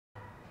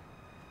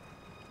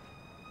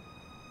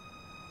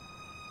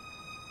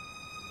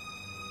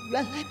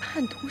原来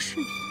叛徒是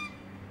你，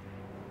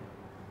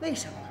为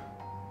什么？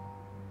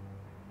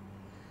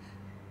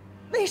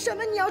为什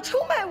么你要出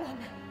卖我们？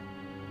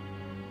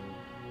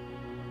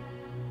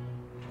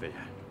飞燕，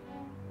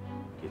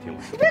你听我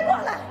说。你别过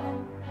来！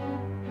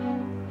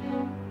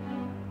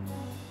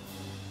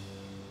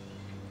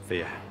飞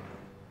燕，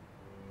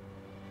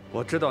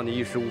我知道你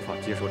一时无法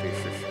接受这个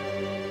事实，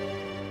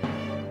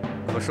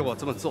可是我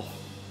这么做，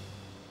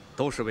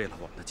都是为了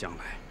我们的将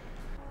来。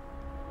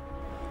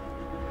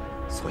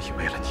所以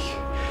为了你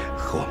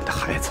和我们的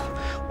孩子，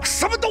我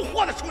什么都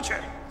豁得出去。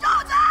赵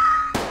子！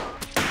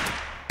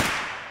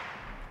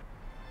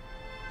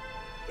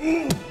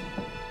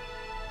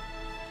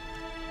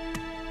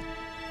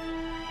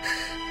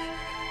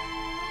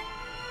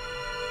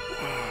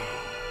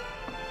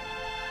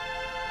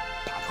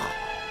打得好，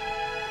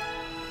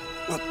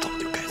我早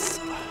就该死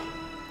了。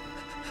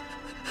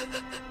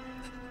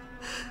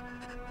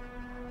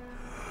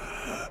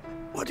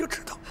我就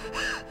知道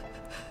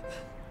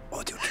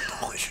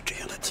会是这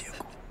样的结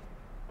果。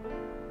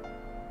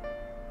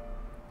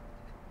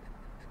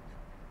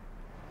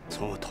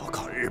从我投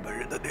靠日本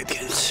人的那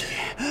天起，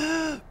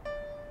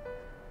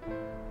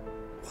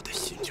我的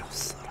心就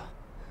死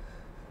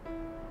了。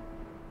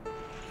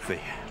飞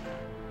燕，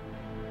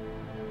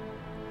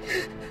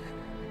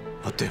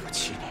我对不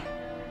起你。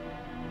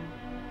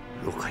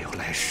如果有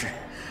来世，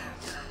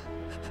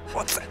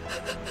我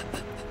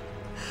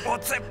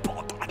再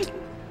报答你。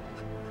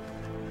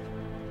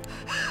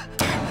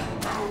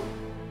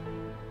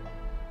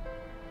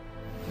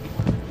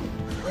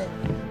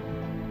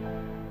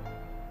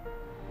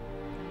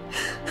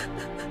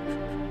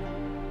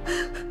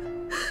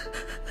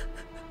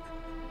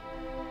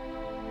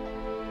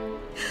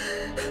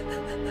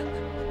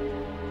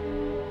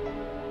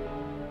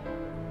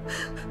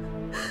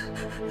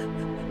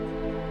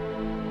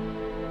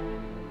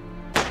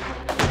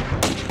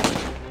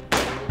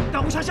大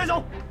红山先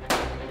走，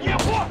野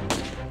货！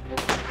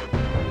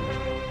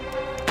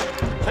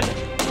小姐，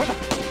快走！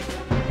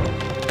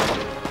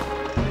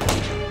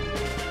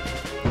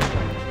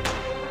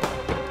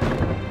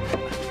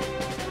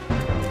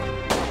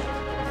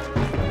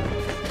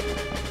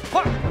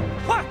快，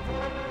快！快！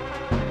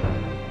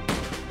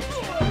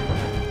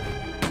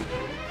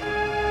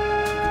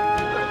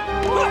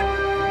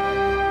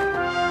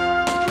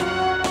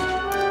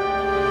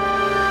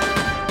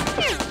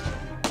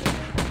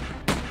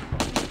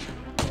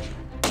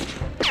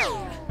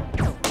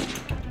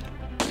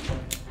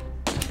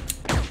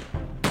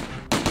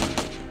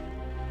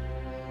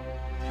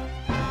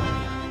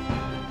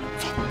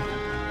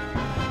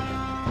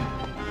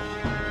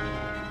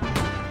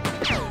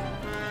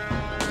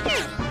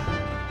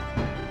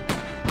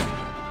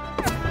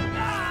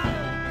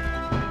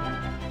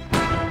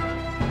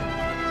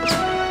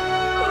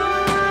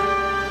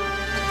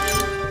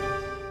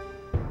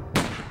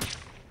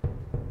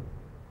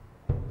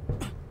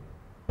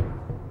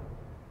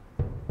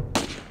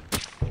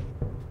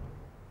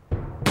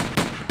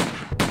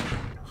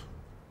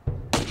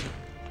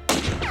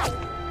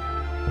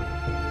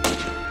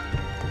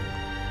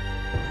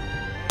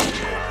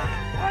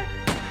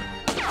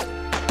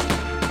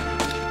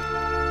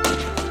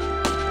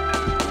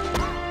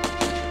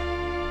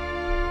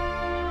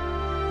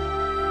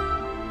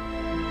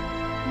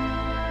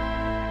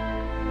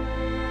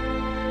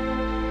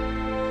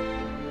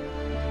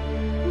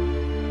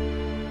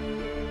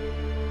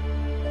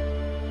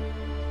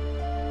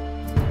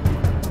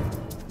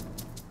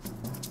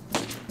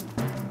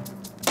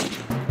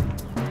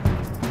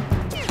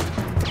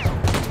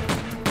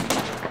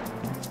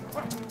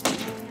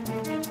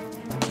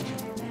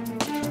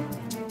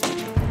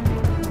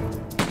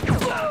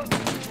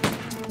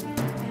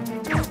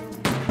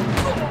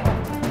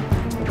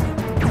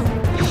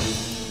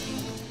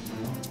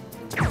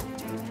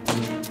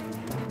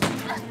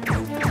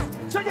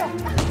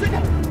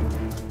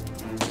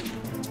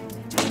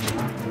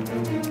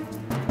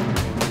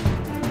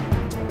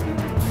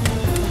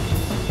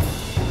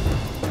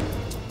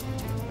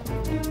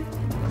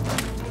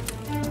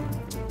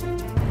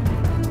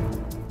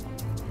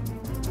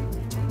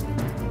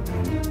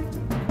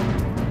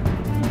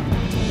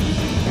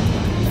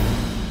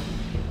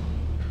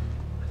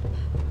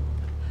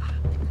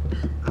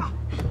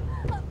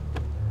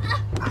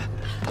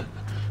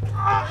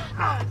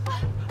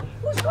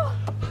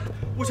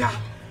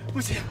 不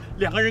行，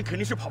两个人肯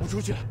定是跑不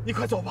出去了。你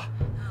快走吧，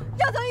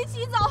要走一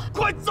起走，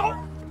快走，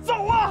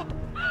走啊！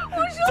我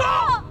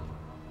说，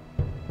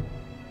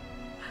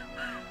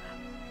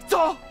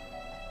走，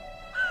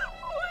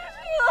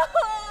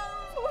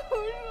我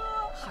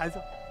说，孩子，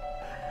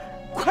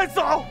快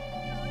走，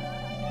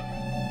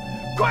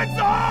快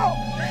走！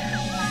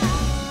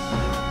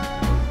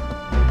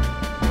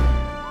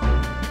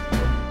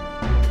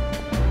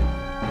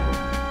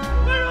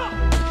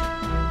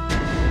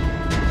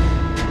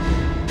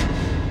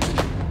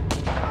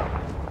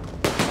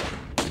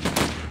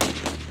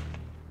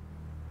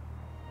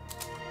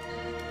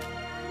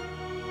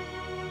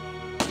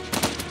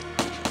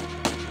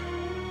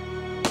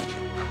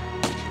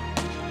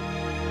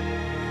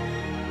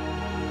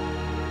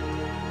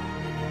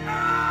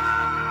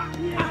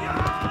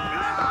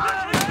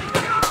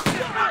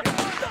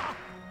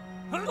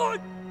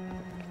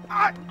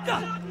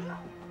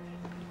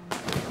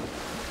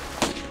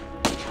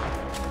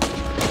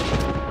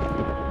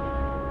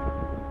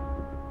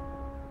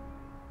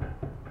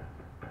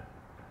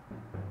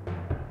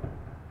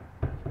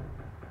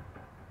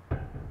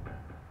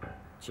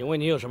请问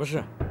你有什么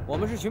事？我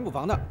们是巡捕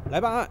房的，来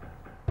办案。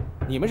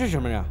你们是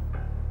什么人？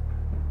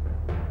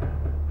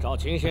找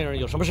秦先生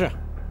有什么事？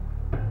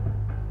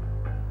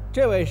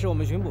这位是我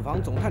们巡捕房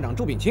总探长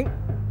祝秉清，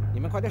你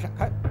们快点闪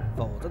开，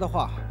否则的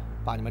话，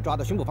把你们抓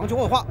到巡捕房去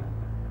问话。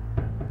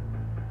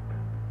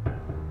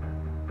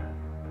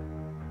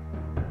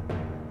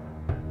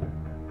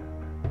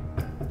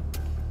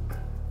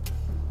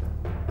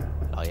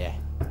老爷，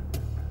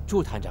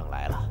祝探长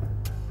来了。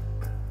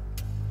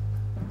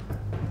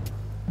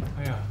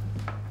哎呀，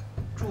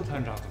祝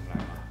探长怎么来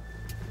了？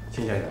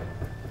秦先生，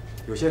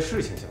有些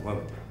事情想问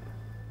问你，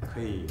可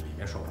以里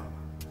面说话吗？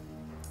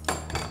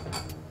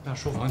那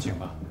书房请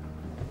吧。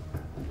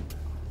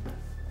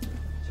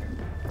行，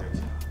对不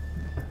起啊。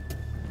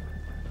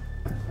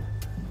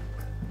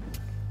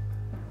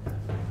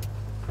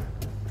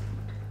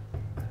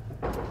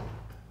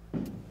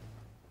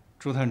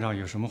朱探长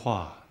有什么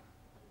话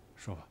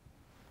说吧。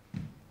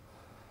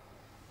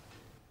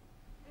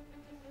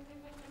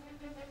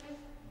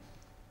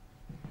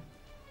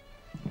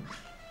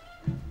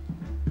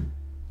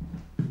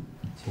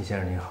秦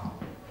先生您好。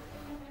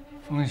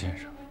方先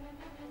生，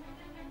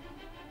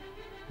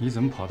你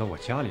怎么跑到我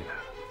家里来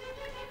了？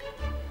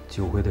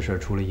酒会的事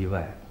出了意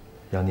外，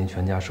让您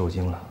全家受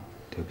惊了，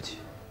对不起。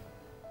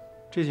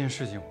这件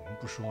事情我们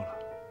不说了，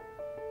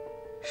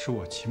是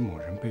我秦某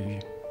人备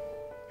孕，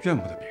怨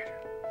不得别人。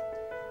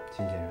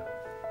秦先生，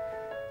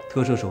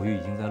特赦手谕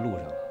已经在路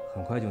上了，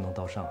很快就能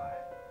到上海。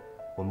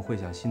我们会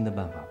想新的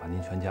办法，把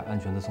您全家安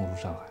全地送出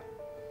上海。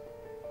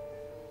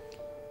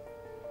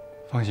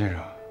方先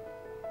生，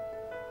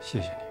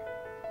谢谢你。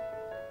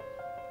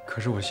可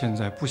是我现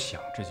在不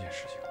想这件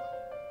事情了，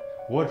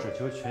我只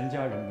求全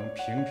家人能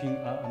平平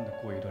安安地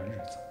过一段日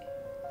子。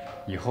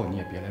以后你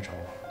也别来找我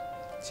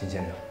了。秦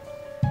先生，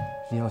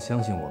您要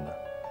相信我们，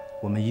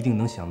我们一定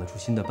能想得出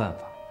新的办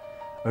法。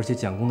而且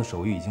蒋公的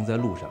手谕已经在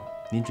路上，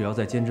您只要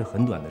再坚持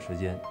很短的时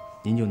间，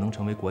您就能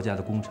成为国家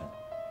的功臣。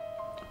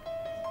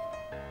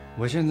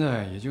我现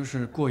在也就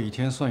是过一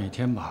天算一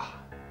天吧。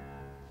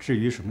至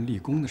于什么立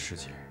功的事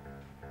情，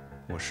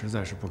我实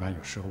在是不敢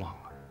有奢望了。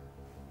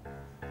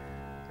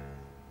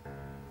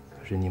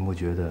可是您不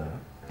觉得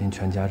您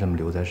全家这么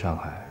留在上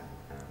海，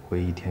会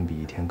一天比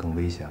一天更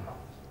危险吗？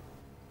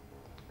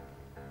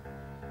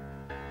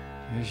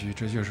也许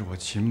这就是我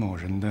秦某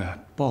人的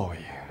报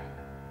应，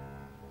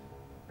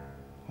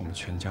我们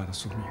全家的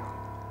宿命。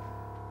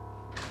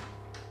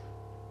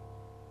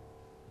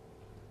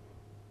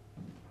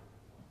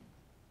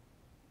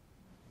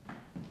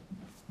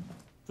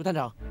朱探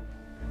长，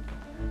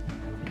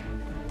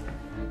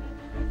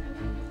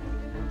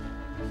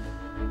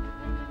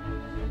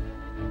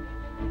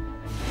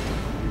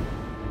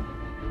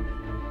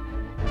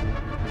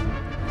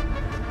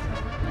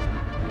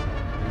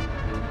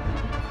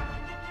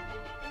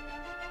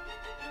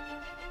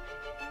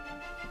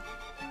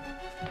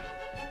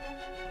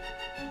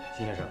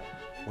秦先生，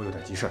我有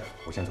点急事，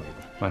我先走一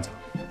步，慢走。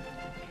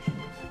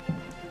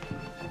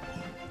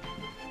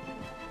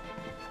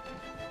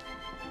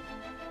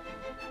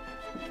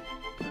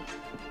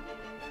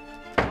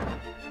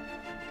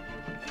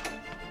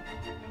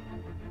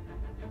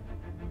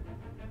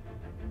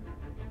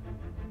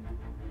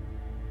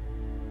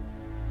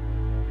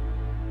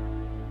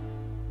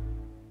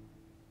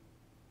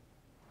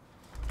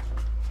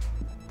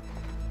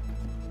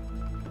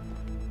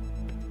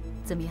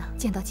怎么样，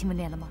见到秦文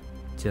莲了吗？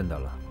见到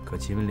了，可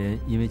秦文莲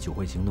因为酒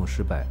会行动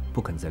失败，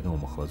不肯再跟我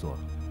们合作了。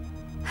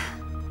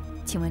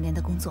秦文莲的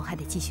工作还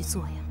得继续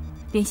做呀，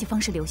联系方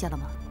式留下了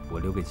吗？我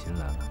留给秦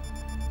岚了。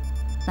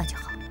那就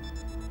好。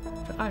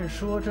这按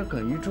说这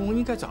耿于忠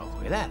应该早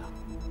回来了，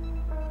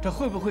这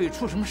会不会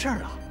出什么事儿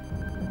啊？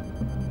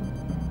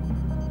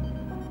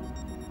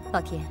老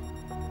田，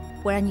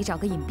我让你找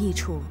个隐蔽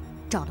处，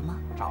找了吗？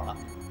找了，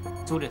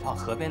租这套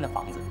河边的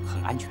房子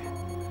很安全。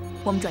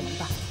我们转移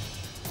吧。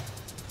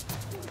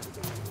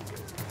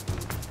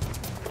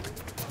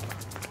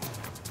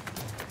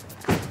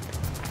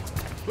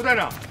朱探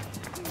长，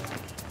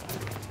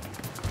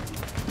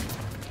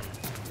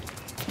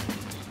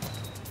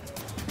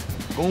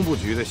工部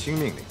局的新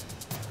命令。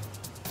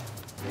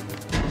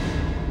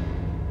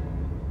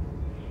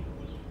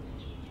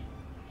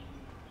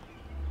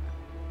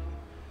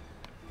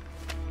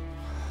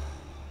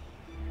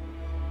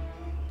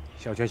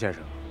小泉先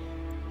生，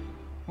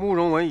慕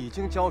容文已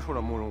经交出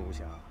了慕容无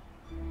暇，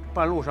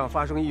半路上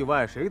发生意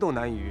外，谁都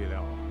难以预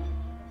料。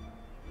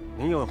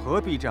您又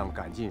何必这样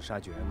赶尽杀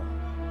绝呢？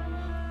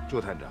祝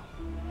探长，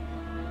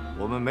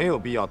我们没有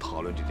必要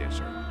讨论这件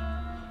事儿。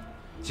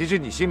其实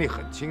你心里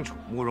很清楚，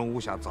慕容无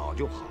暇早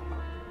就跑了，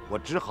我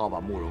只好把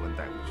慕容文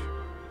带回去。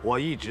我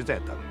一直在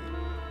等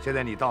你，现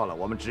在你到了，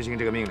我们执行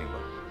这个命令吧。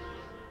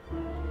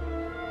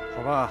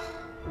好吧，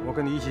我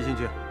跟你一起进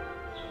去。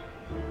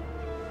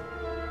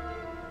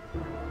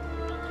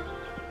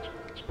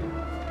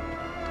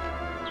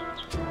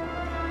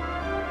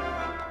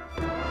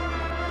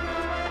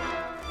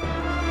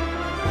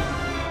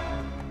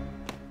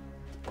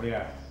侯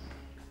爷，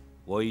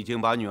我已经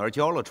把女儿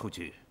交了出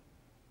去，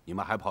你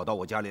们还跑到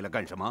我家里来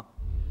干什么？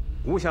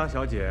无暇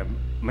小姐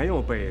没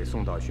有被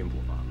送到巡捕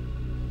房，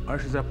而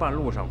是在半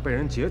路上被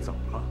人劫走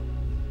了。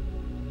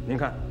您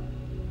看，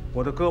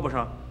我的胳膊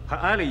上还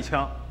挨了一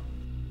枪。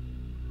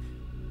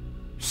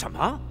什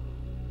么？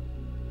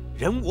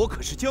人我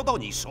可是交到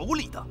你手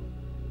里的，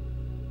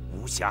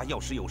无暇要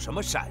是有什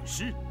么闪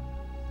失，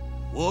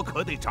我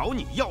可得找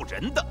你要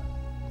人的。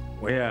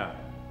王爷，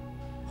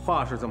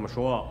话是这么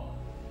说，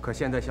可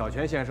现在小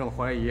泉先生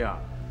怀疑啊，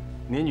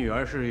您女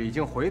儿是已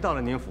经回到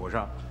了您府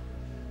上，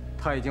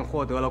她已经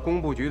获得了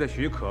工部局的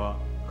许可，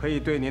可以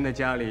对您的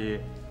家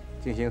里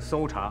进行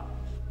搜查。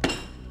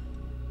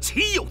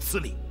岂有此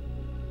理！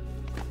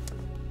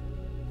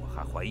我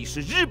还怀疑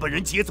是日本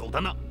人劫走的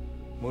呢。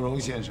慕容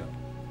先生，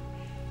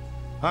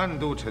暗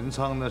度陈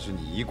仓那是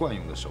你一贯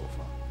用的手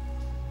法。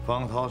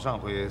方涛上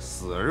回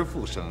死而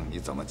复生，你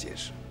怎么解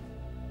释？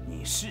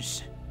你试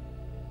试，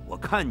我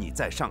看你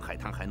在上海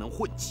滩还能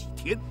混几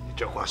天？你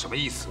这话什么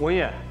意思？文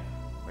爷，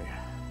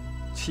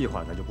气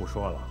话咱就不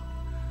说了，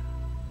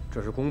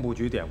这是工部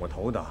局点过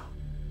头的，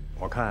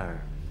我看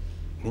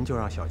您就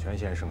让小泉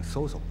先生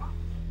搜搜吧。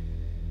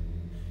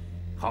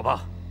好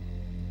吧，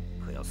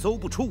可要搜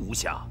不出无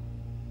暇，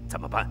怎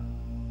么办？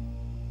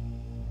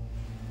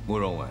慕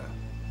容文，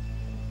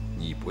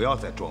你不要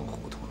再装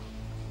糊涂了。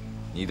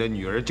你的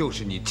女儿就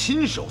是你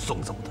亲手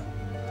送走的，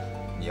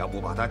你要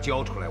不把她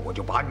交出来，我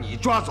就把你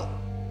抓走。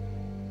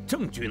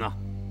证据呢？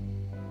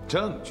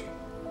证据？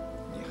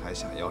你还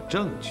想要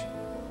证据？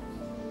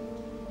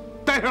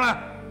带上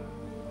来！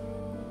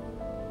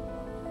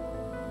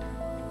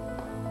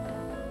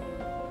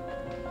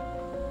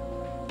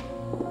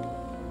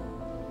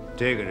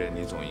这个人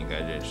你总应该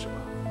认识吧？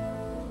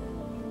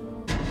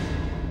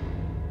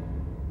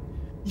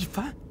一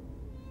帆，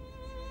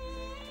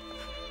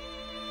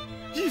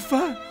一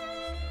帆，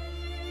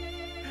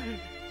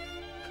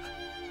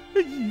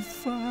一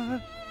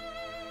帆，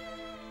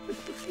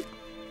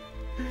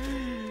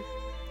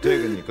这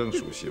个你更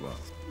熟悉吧？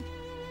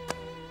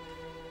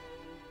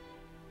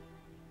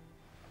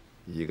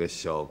一个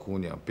小姑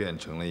娘变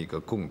成了一个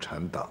共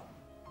产党。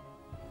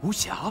无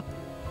暇。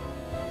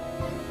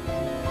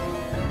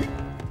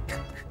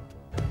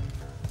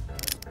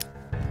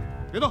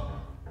别动！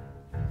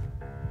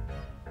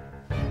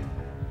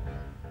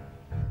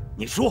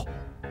你说，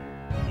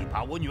你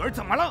把我女儿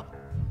怎么了？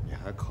你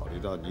还考虑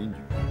到你女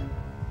儿？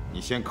你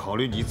先考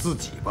虑你自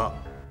己吧。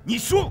你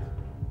说，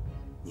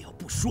你要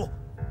不说，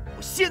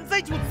我现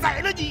在就宰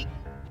了你！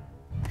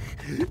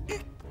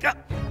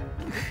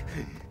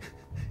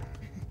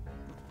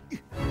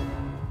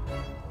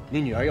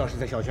您女儿要是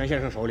在小泉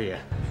先生手里，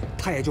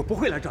她也就不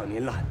会来找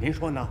您了。您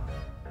说呢？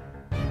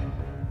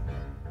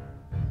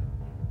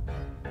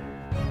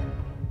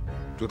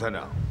朱探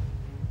长，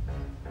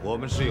我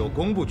们是有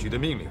工部局的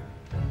命令，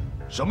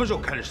什么时候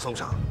开始搜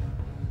查？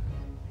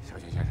小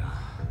泉先生，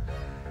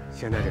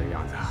现在这个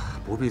样子，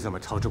不必这么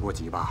操之过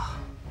急吧？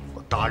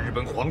我大日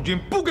本皇军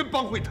不跟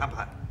帮会谈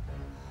判。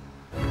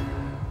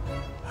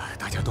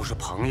大家都是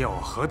朋友，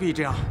何必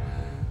这样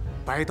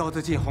白刀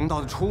子进红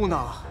刀子出呢？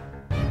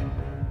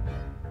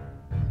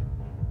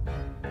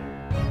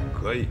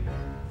可以，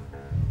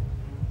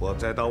我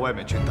再到外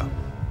面去等，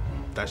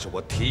但是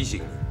我提醒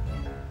你，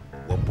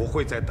我不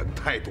会再等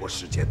太多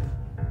时间的。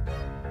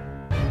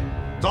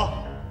走。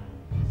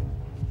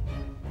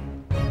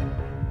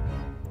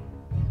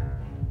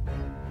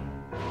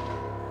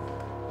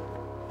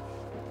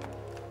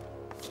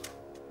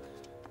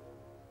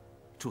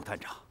朱探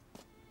长，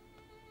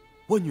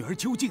我女儿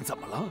究竟怎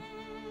么了？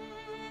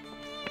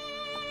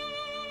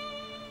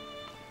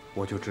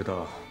我就知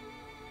道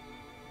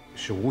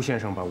是吴先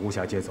生把吴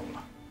霞接走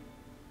了，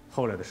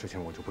后来的事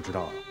情我就不知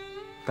道了。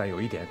但有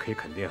一点可以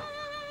肯定，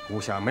吴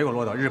霞没有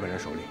落到日本人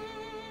手里。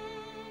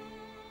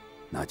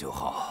那就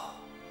好，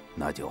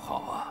那就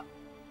好啊。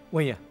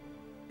温爷，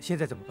现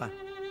在怎么办？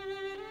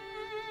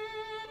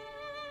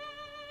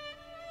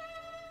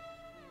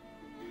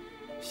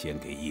先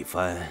给一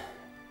帆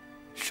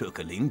设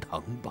个灵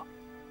堂吧。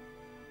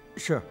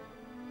是。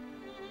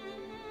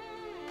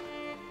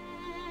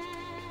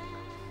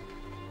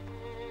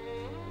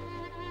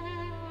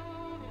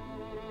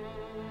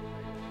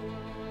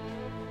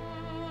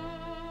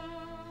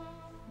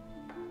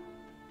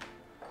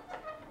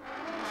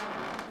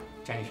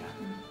张医生，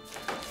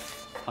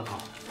方涛，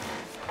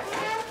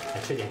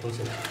来吃点东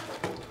西来。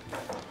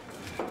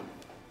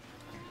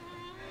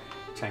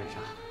张医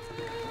生，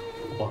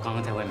我刚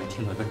刚在外面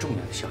听到一个重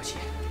要的消息，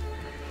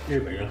日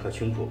本人和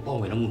巡捕包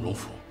围了慕容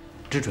府，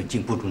只准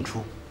进不准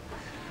出，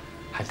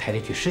还抬了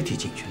一具尸体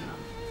进去呢。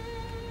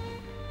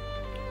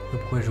会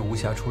不会是吴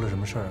霞出了什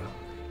么事儿啊？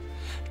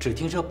只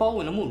听说包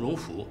围了慕容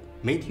府，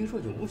没听说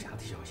有吴霞的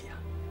消息啊。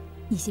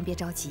你先别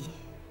着急，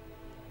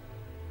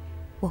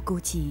我估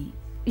计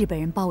日本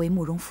人包围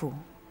慕容府，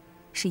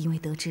是因为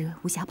得知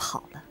吴霞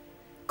跑了，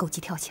狗急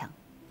跳墙。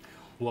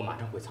我马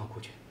上回仓库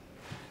去，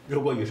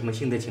如果有什么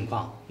新的情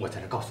况，我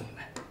在这告诉你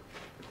们。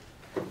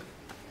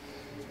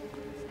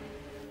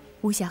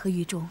吴霞和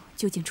狱中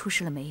究竟出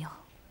事了没有，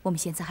我们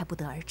现在还不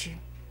得而知，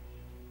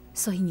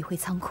所以你回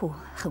仓库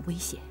很危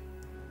险。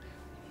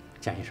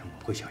江医生，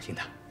我会小心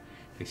的。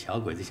个小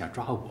鬼子想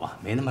抓我，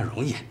没那么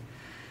容易。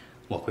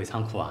我回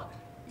仓库啊，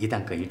一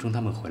旦葛一中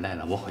他们回来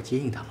了，我好接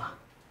应他们。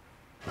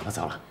我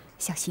走了，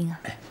小心啊！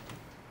哎。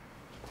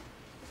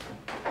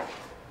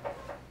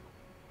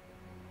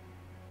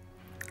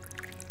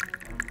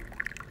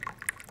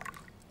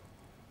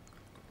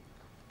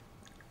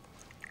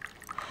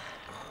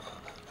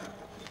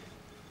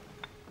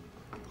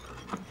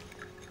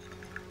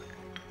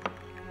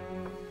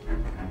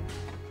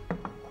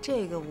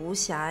 这个无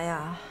暇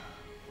呀，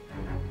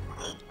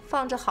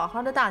放着好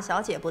好的大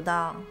小姐不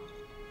当，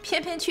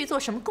偏偏去做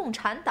什么共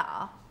产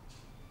党。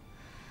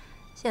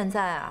现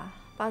在啊，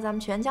把咱们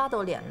全家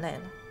都连累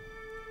了。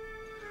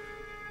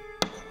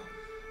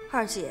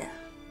二姐，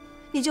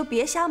你就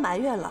别瞎埋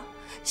怨了，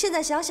现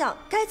在想想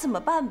该怎么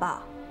办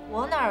吧。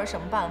我哪有什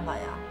么办法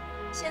呀？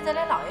现在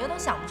连老爷都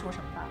想不出什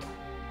么办法。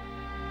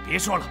别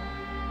说了，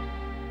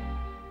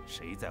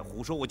谁再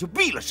胡说我就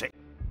毙了谁。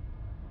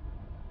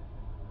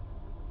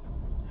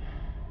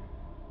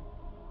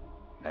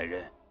 来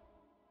人，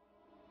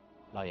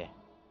老爷，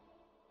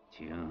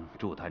请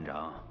祝探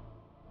长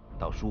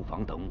到书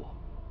房等我。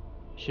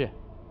是。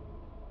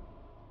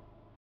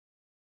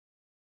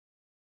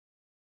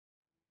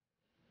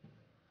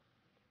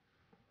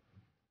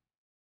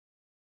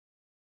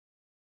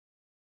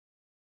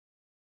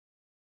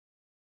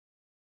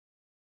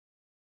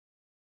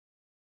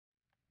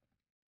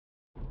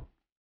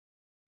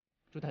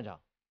朱探长，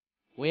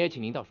我也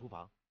请您到书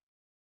房。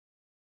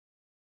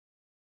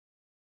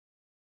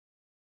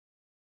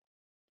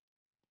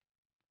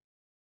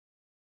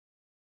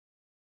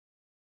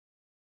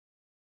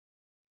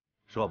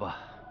 说吧，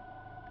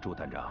朱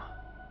探长，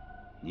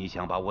你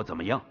想把我怎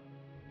么样？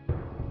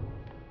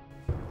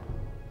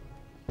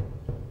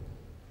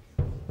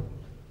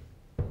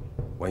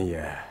文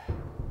爷，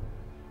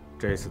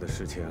这次的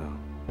事情，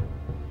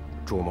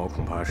朱某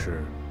恐怕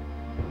是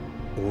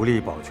无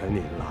力保全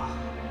您了。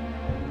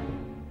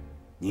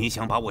你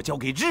想把我交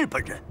给日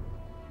本人？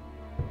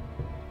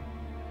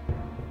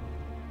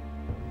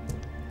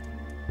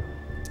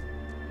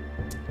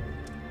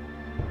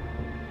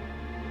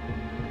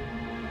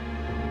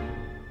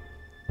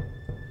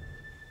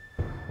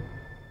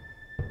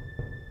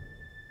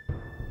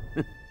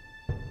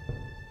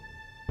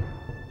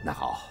那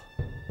好，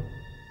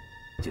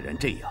既然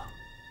这样，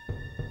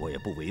我也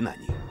不为难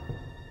你。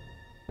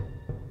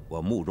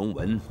我慕容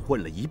文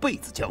混了一辈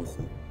子江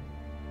湖，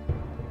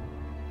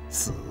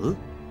死，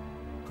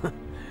哼，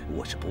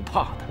我是不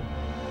怕的。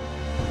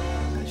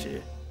但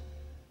是，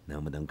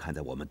能不能看在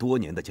我们多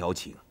年的交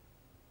情，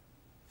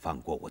放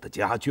过我的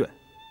家眷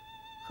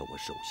和我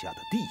手下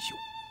的弟兄？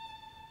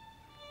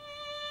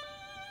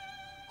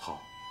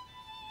好，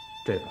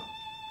这个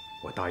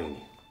我答应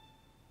你。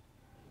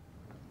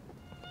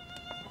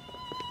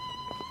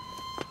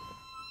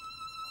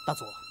 大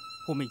佐，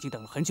我们已经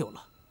等了很久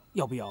了，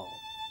要不要？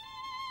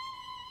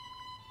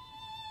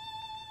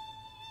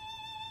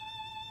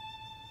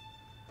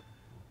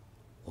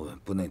我们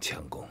不能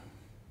强攻，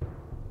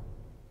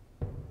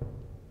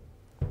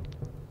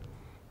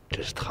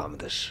这是他们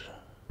的事，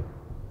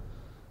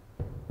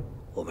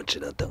我们只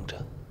能等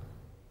着。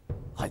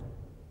嗨，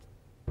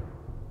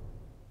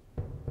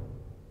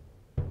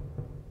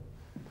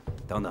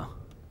等等。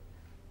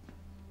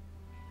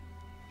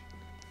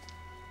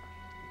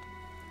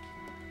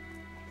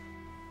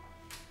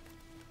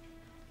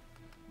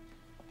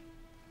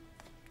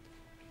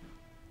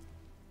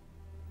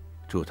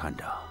 朱探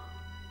长，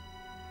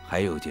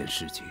还有件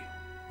事情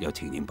要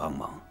请您帮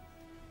忙。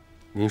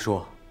您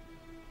说，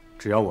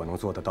只要我能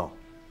做得到。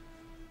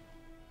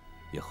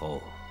以后，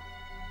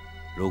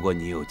如果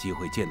你有机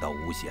会见到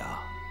吴霞，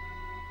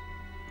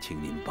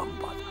请您帮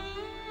帮他。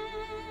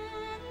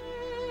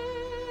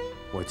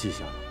我记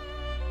下了。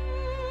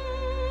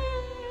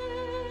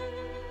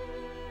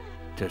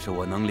这是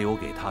我能留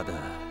给他的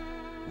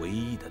唯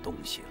一的东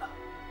西了，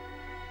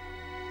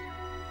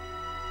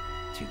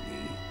请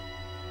您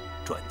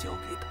转交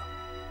给他。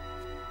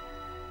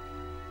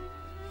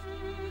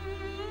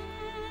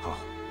好，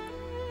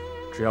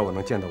只要我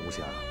能见到吴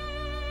霞，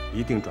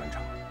一定转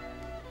呈。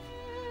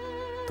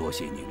多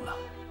谢您了，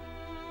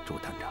朱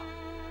探长。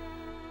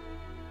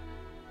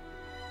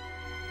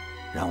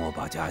让我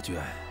把家眷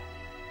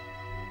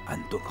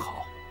安顿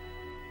好，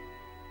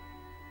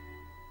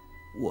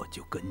我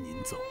就跟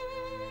您走。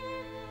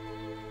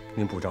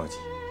您不着急，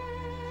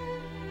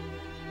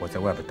我在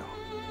外边等。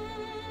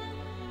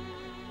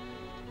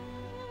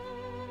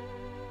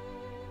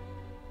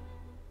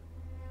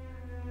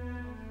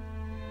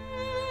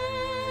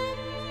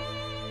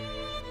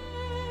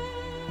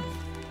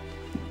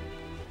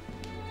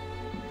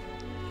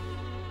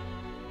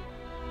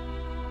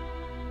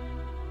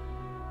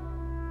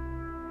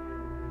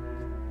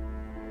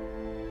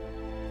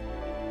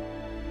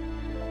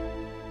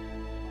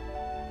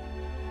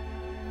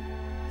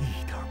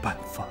 一点办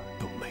法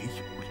都没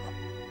有了。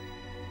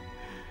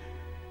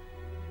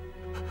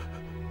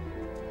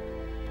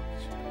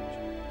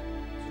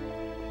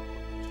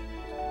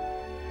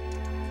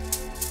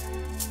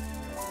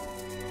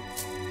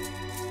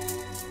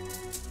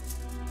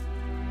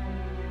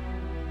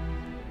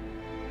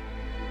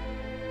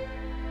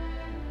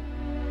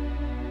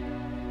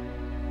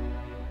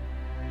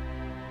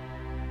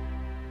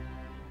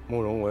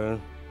慕容文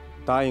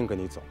答应跟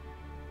你走，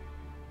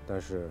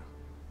但是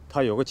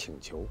他有个请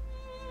求，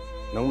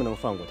能不能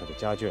放过他的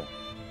家眷？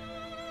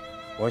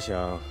我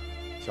想，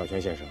小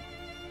泉先生，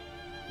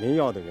您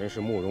要的人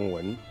是慕容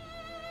文，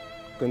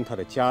跟他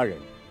的家人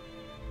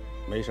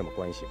没什么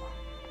关系吧？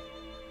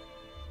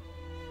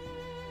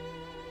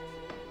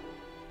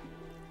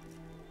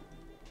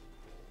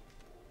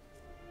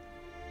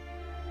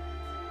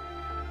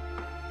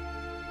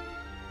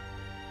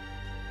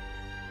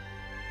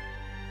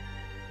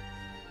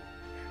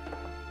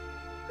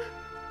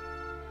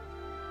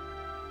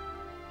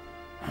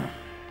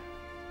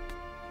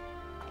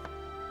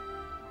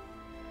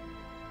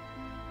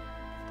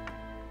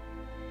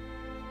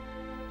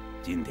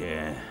今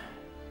天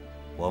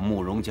我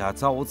慕容家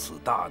遭此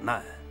大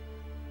难，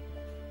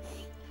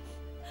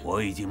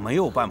我已经没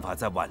有办法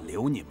再挽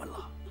留你们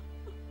了。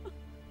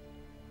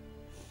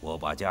我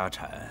把家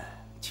产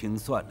清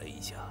算了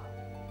一下，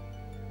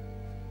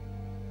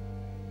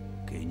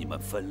给你们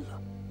分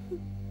了，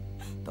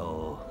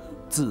都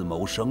自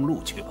谋生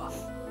路去吧。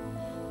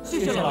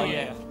谢谢老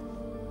爷。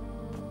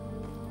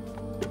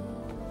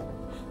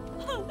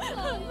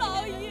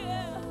老爷，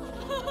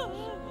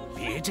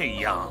别这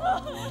样，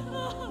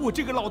我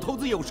这个老头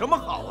子有什么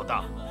好的？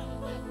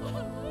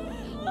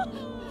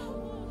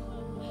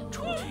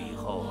出去以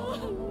后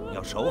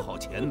要守好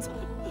钱财，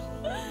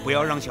不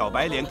要让小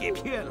白脸给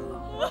骗了。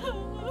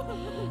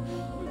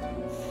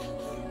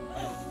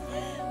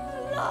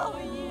老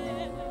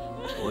爷，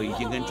我已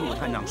经跟祝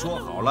探长说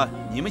好了，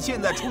你们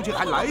现在出去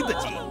还来得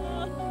及，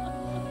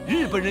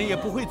日本人也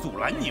不会阻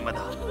拦你们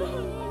的。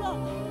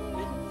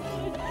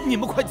你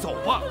们快走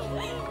吧。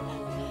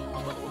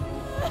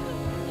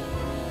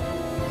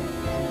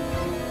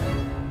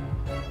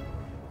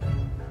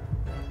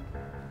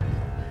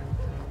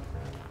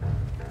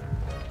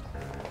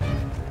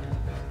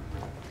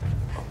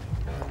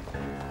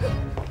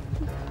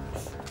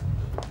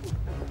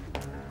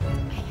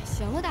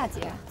行了，大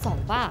姐，走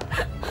吧。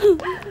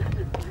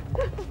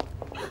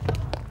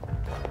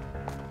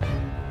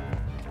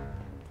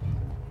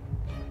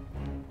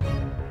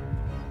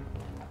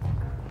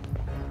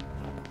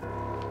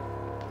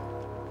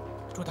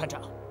朱探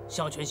长，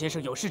小泉先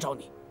生有事找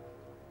你。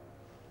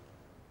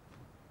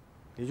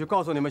你去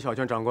告诉你们小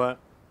泉长官，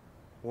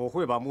我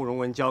会把慕容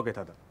文交给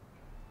他的。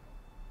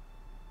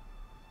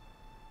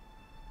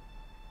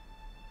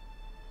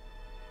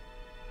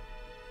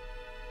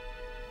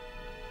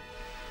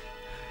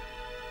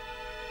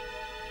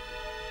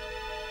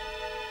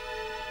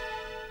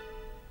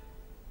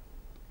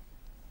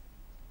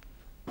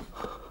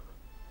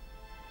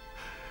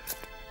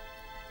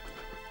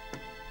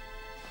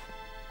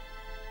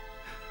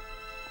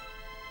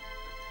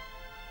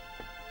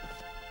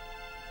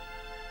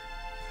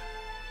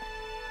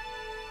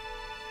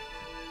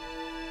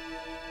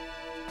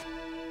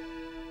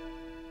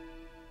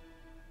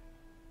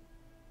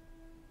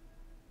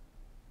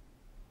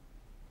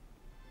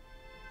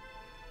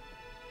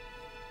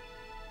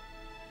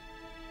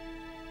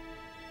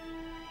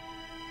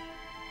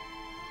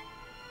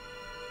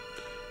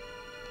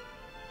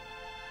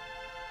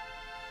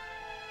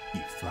一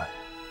帆，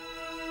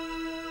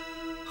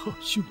好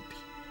兄弟，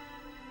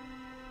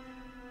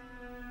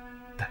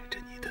带着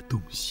你的东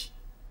西，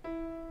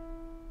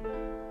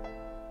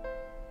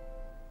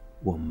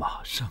我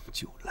马上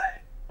就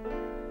来。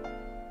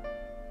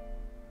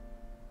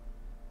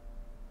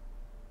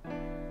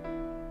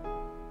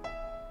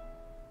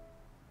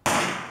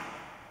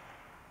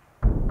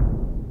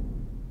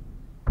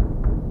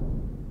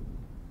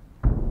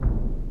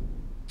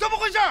怎么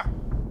回事？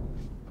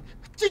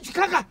进去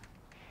看看。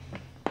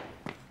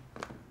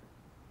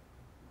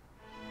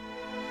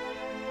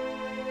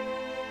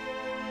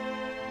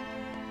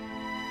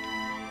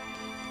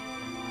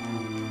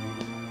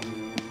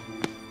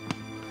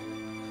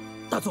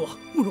大佐，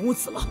慕容文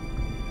死了。